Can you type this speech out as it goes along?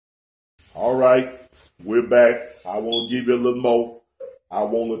All right, we're back. I want to give you a little more. I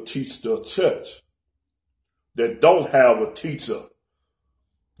want to teach the church that don't have a teacher,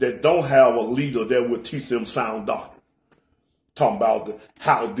 that don't have a leader that will teach them sound doctrine. Talking about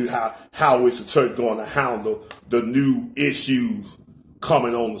how is the church going to handle the new issues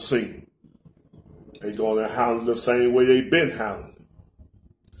coming on the scene. They're going to handle the same way they've been handling it.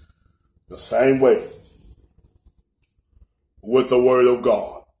 The same way. With the word of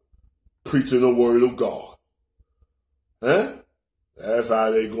God. Preaching the word of God. Huh? That's how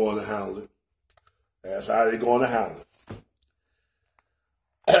they're going to handle it. That's how they're going to handle it.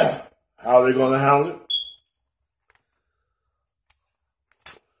 How are they going to handle it?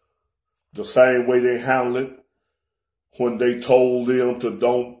 The same way they handled it when they told them to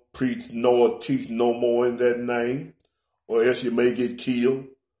don't preach nor teach no more in that name, or else you may get killed,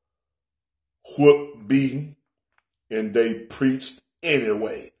 whipped, beaten, and they preached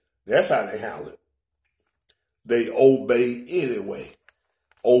anyway. That's how they handled it. They obey anyway.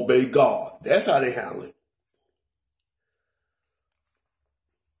 Obey God. That's how they handle it.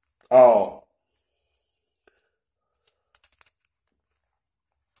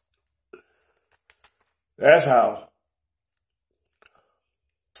 That's how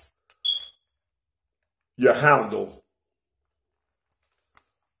you handle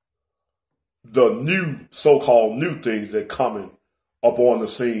the new, so-called new things that coming up on the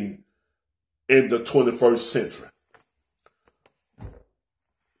scene in the 21st century.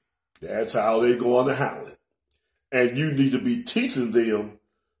 That's how they're going to handle it. And you need to be teaching them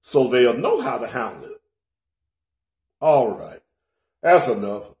so they'll know how to handle it. All right. That's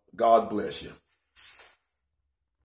enough. God bless you.